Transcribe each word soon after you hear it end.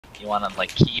You want to like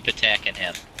keep attacking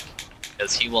him,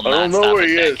 because he will I not don't know stop where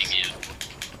he attacking is. you.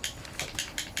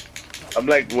 I'm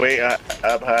like way up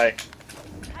high.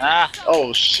 Ah,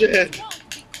 Oh shit!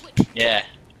 yeah.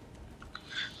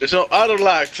 There's no auto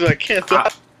lock, so I can't throw.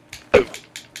 You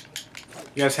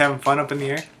guys having fun up in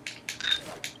the air?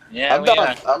 Yeah, I'm we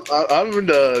down. are. I'm in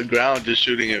the ground just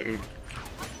shooting it.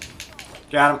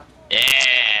 Got him. Yeah.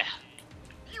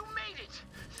 You made it!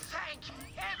 Thank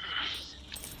heavens!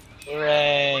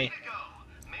 Hooray. Way to go!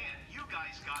 Man, you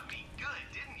guys got me good,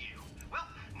 didn't you? Well,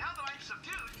 now that I'm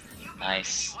subdued, you better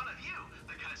Nice. make me one of you,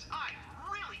 because I'm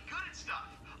really good at stuff.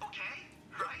 Okay?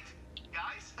 Right?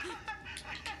 Guys?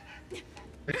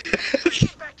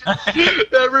 Back to the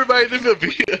That reminded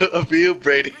me of you,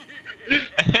 Brady.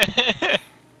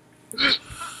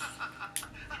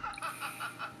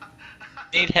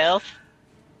 Need help?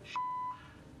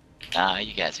 Nah,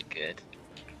 you guys are good.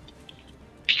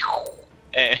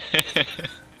 Eh.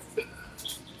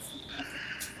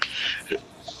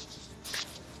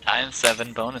 Times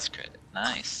 7 bonus credit.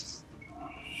 Nice.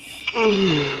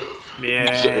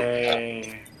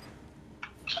 Yay.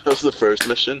 That was the first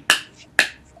mission.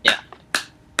 Yeah.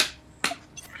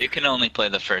 You can only play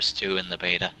the first 2 in the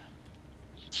beta.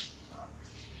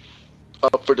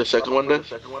 Up for the second one then?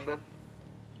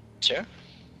 Sure.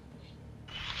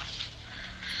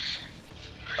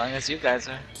 As long as you guys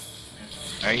are.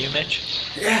 Are you, Mitch?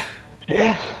 Yeah.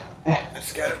 Yeah.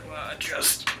 Just gotta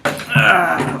adjust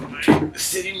my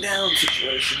sitting down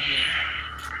situation here.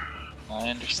 I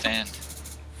understand.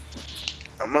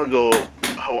 I'm gonna go.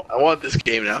 I want this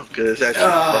game now because it's actually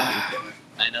fucking fun.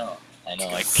 I know.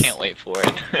 I can't wait for it.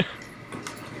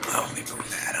 Let me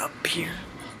move that up here.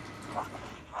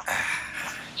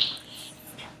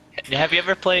 Have you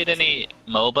ever played any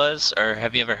MOBAs, or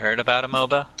have you ever heard about a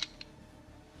MOBA?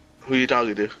 Who are you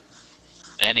talking to?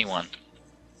 Anyone?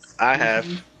 I have.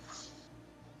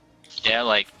 Yeah,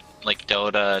 like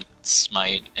Dota,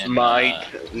 Smite, and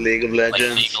League of like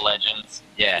Legends. League of Legends.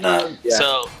 Yeah. Yeah.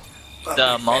 So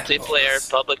the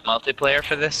public multiplayer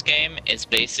for this game is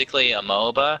basically a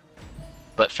MOBA,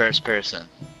 but first person.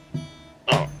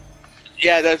 Oh.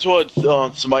 Yeah, that's what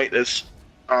Smite is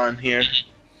on here.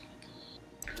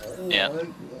 Yeah.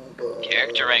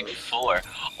 Character rank 4.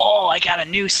 Oh, I got a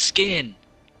new skin.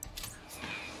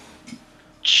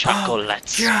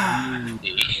 Chocolates. God.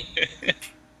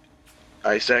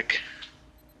 Isaac.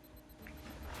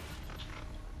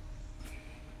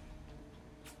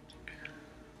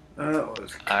 That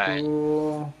was Alright.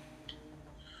 cool.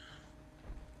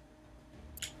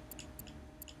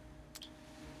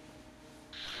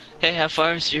 Hey, how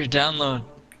far is your download?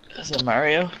 Is it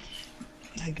Mario?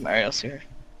 I think Mario's here.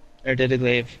 Or did it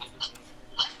leave?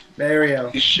 Mario.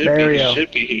 He should Mario.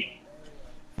 be.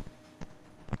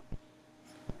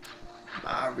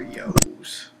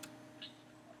 Mario's.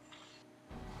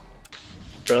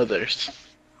 Brothers.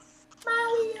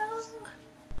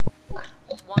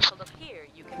 Want to look here,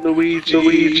 you can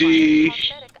Luigi.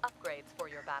 cosmetic upgrades for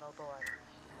your Battleborn.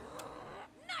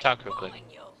 Talk real quick.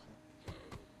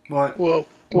 What? Whoa.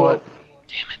 What?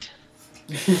 Damn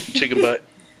it. Chicken butt.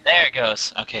 There it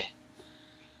goes. Okay.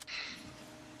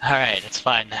 Alright, it's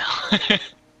fine now.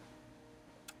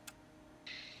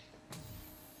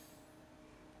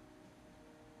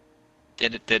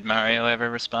 Did Mario ever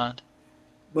respond?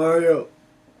 Mario.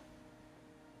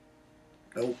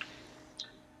 Nope.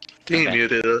 He Okay.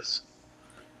 muted us.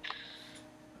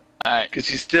 Alright. Because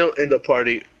he's still in the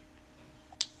party.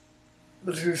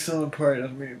 But he's still in party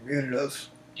doesn't mean he muted us.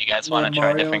 You guys want to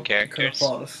try different characters?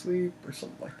 Fall asleep or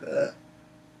something like that.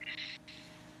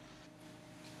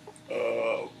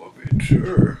 I mean,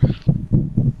 sure.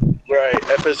 Right,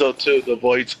 episode 2, The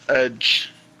Void's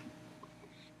Edge.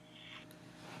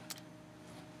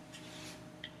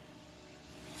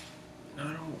 I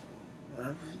don't.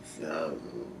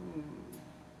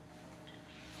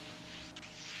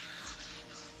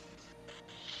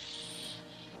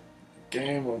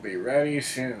 Game will be ready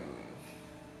soon.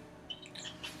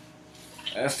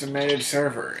 Estimated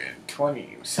server in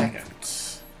 20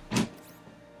 seconds.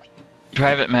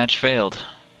 Private match failed.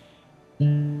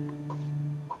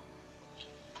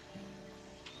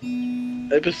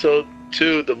 Episode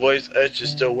 2, The Void's Edge is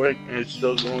still working. It's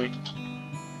still going.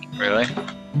 Really?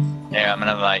 Yeah, I'm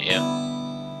gonna invite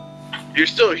you. You're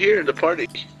still here in the party.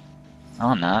 No,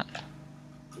 I'm not.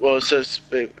 Well, it says...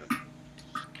 Wait,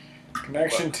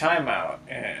 Connection timeout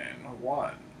in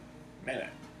 1 minute.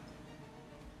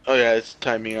 oh yeah, it's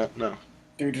timing out. No,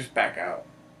 Dude, just back out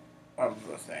of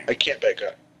the thing. I can't back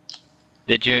out.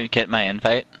 Did you get my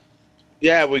invite?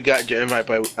 Yeah, we got your invite,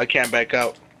 but I can't back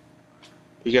out.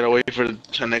 We gotta wait for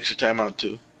an extra timeout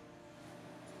too.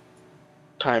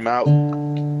 Time out.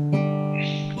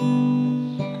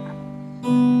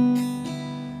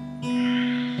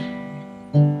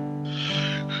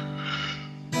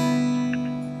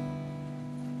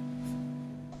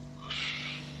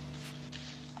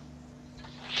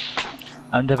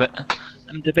 I'm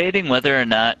debating whether or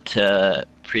not to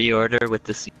pre-order with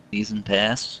the season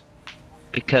pass,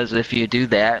 because if you do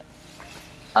that,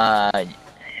 yeah,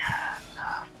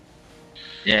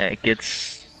 it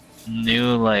gets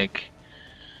new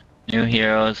new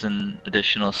heroes and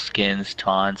additional skins,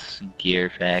 taunts, gear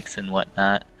packs, and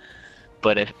whatnot.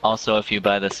 But if you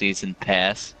buy the season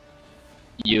pass,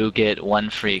 you get one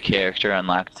free character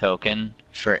unlock token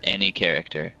for any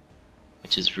character,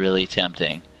 which is really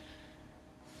tempting.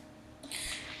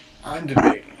 I'm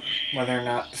debating whether or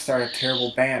not to start a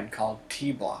terrible band called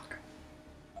T-Block.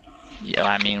 Yeah,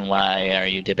 I mean, why are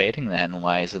you debating that, and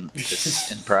why isn't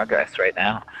this in progress right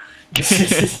now?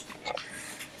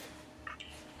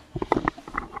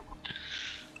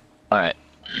 Alright.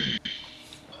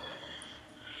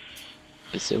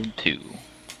 Episode 2.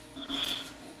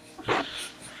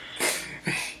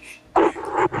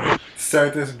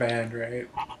 Start this band, right?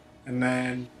 And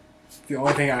then the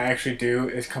only thing I actually do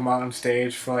is come out on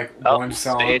stage for like one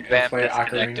song stage and vamp play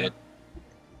ocarina. disconnected.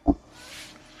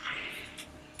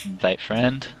 Invite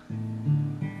friend.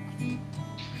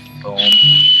 Boom.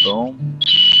 Boom.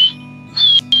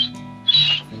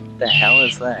 What the hell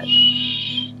is that?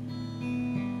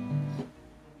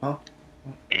 Huh?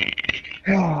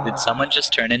 Did someone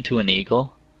just turn into an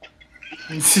eagle?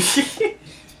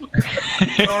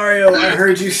 Mario, I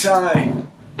heard you sigh.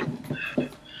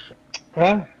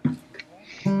 Huh?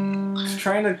 I was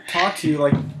trying to talk to you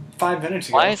like 5 minutes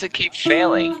ago. Why does it keep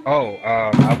failing? Oh,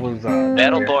 I was,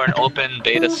 Battleborn Open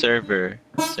Beta Server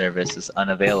service is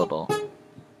unavailable.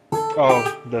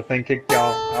 Oh, the thing kicked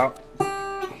y'all out?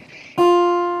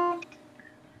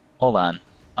 Hold on.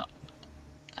 I'm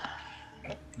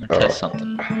gonna test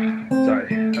something. Sorry,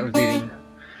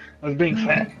 I was being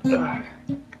fat.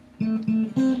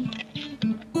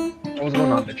 What's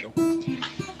going on, Mitchell?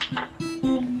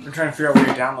 I'm trying to figure out where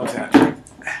your download's at.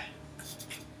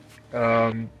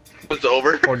 It's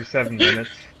over. 47 minutes.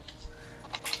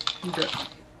 Okay.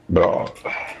 No.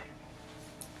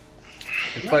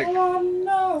 It's like No one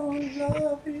knows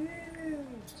love is.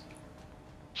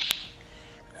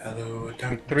 Hello,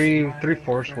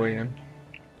 three-fourths way in.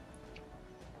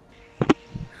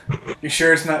 You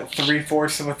sure it's not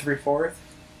 3/4 of a 3/4?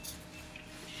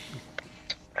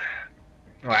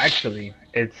 No, actually,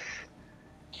 it's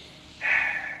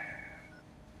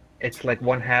like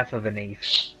 1/2 of an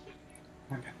eighth.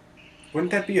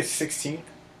 Wouldn't that be a 16th?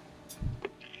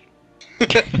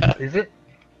 Is it?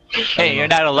 Hey, you're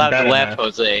not allowed to laugh,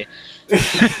 Jose.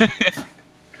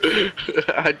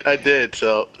 I did,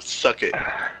 so suck it.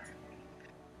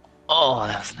 Oh,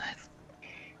 that was nice.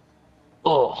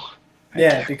 Oh.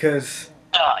 Yeah, because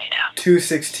Oh, yeah.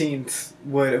 2/16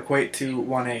 would equate to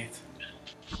 1/8.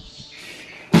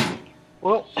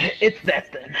 Well, it's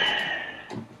that then.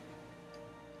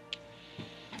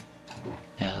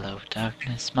 Hello,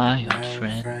 darkness, my old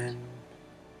friend.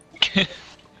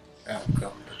 I've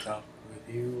come to talk with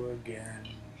you again.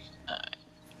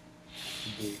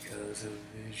 Because a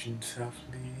vision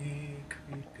softly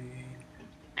creeping.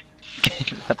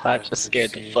 The bot just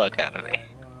scared the fuck out of me.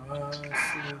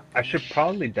 I should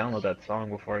probably download that song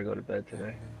before I go to bed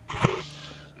today.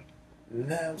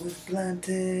 That was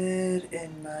planted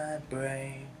in my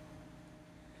brain,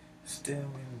 still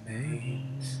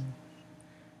remains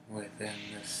within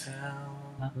the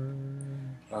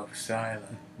sound of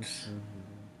silence.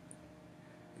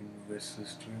 In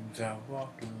restless dreams I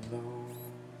walk alone,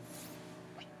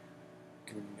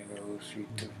 through narrow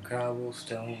streets of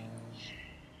cobblestone.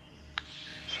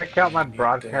 Check out my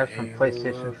broadcast from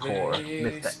PlayStation 4,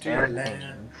 Mr. Aaron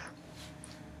Haynes.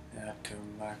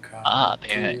 Ah,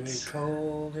 parents.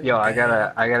 Yo, I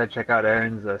gotta check out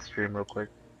Aaron's stream real quick.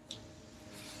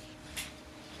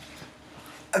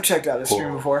 I've checked out his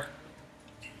stream before.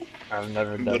 I've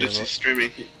never done What is he it.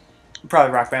 streaming?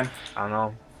 Probably Rock Band. I don't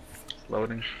know. It's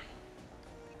loading.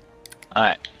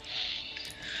 Alright.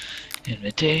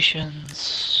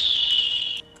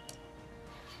 Invitations.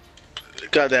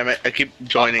 God damn it! I keep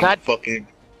joining fucking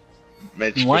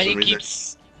Mitch Why for do some you keep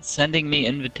reason. sending me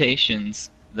invitations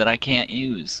that I can't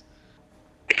use?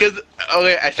 Because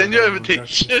okay, I send you an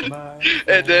invitation,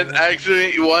 and then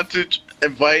actually you want to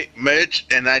invite Mitch,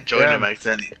 and I join him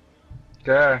accidentally.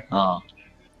 Yeah. Oh.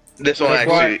 This one Like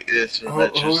actually is for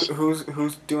Mitch's.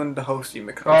 Who's doing the hosting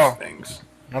Oh. things?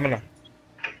 I'm gonna.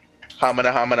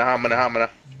 Hamana.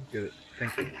 Good.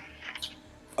 Thank you.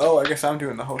 Oh, I guess I'm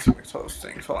doing the hosting mix host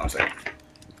things. Hold on a second.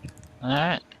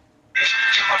 Alright.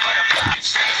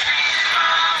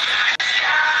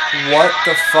 What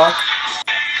the fuck?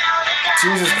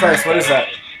 Jesus Christ, what is that?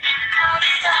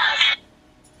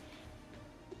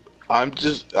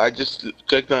 I just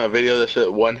clicked on a video that said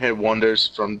one hit wonders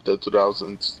from the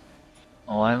 2000s.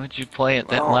 Why would you play it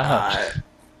that Well, loud?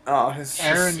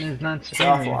 Aaron is not it's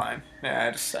streaming. offline. Yeah,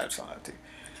 I just saw that too.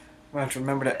 I'm gonna have to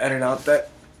remember to edit out that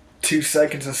 2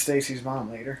 seconds of Stacy's mom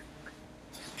later.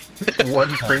 One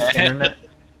free internet.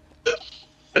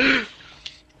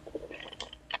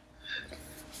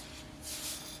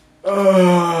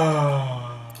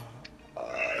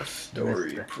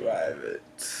 Story private.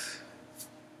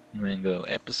 We're gonna go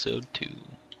episode 2.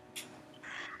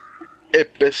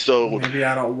 Episode. Maybe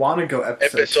I don't want to go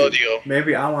episode 2. Episodio.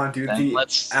 Maybe I want to do Then the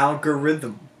let's-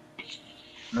 algorithm.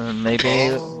 Maybe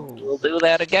we'll do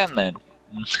that again then.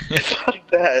 Fuck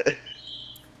that.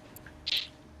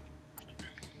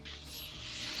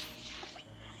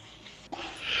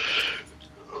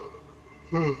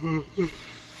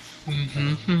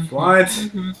 What?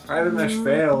 Private mesh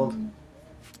failed.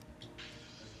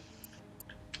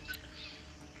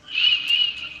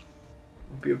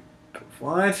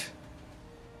 What?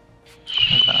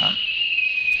 Hold on.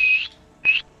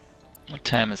 What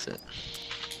time is it?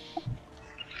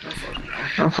 I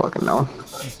don't fucking know.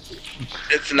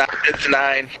 It's not. It's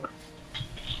 9.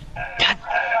 God,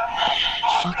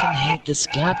 I fucking hate this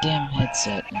goddamn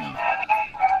headset now.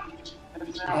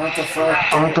 What the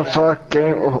fuck? What the fuck,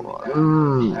 game?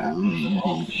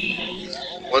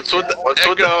 What's with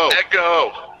the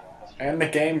echo? And the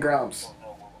game grumps.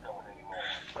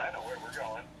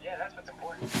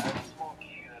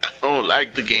 I don't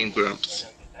like the game grumps.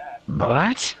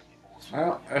 What?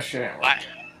 Well, that shit ain't working.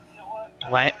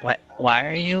 Why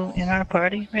are you in our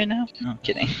party right now? No, I'm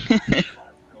kidding.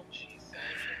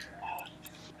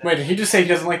 Wait, did he just say he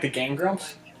doesn't like the game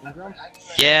grumps?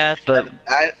 Yeah, but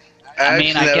I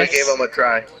mean, actually I never guess- gave him a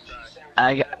try.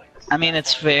 I mean,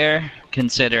 it's fair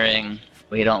considering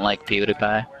we don't like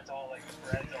PewDiePie.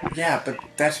 Yeah, but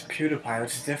that's PewDiePie.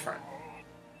 That's different.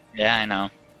 Yeah, I know.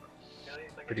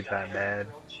 Pretty bad.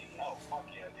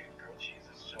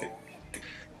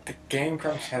 The game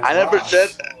grumps has I never lost. said.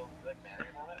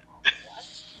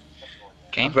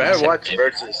 Game But I Pass watched have-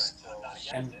 Versus.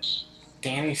 And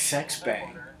Danny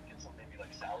Sexbang.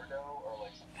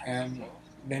 And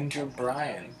Ninja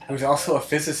Brian, who's also a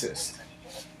physicist.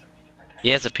 He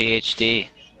has a PhD.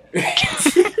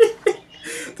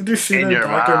 Did you see And that your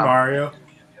Dr. mom. Mario?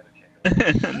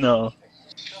 No.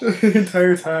 The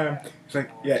entire time. It's like,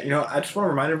 yeah, you know, I just want to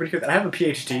remind everybody here that I have a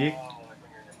PhD.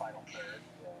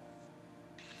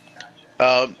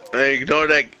 Ignore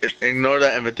that. Ignore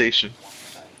that invitation.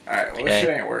 Alright, well, Okay. this shit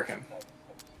ain't working.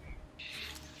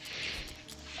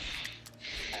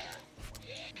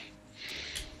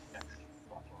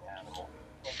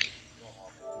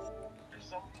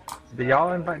 Did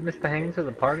y'all invite Mr. Haynes to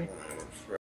the party?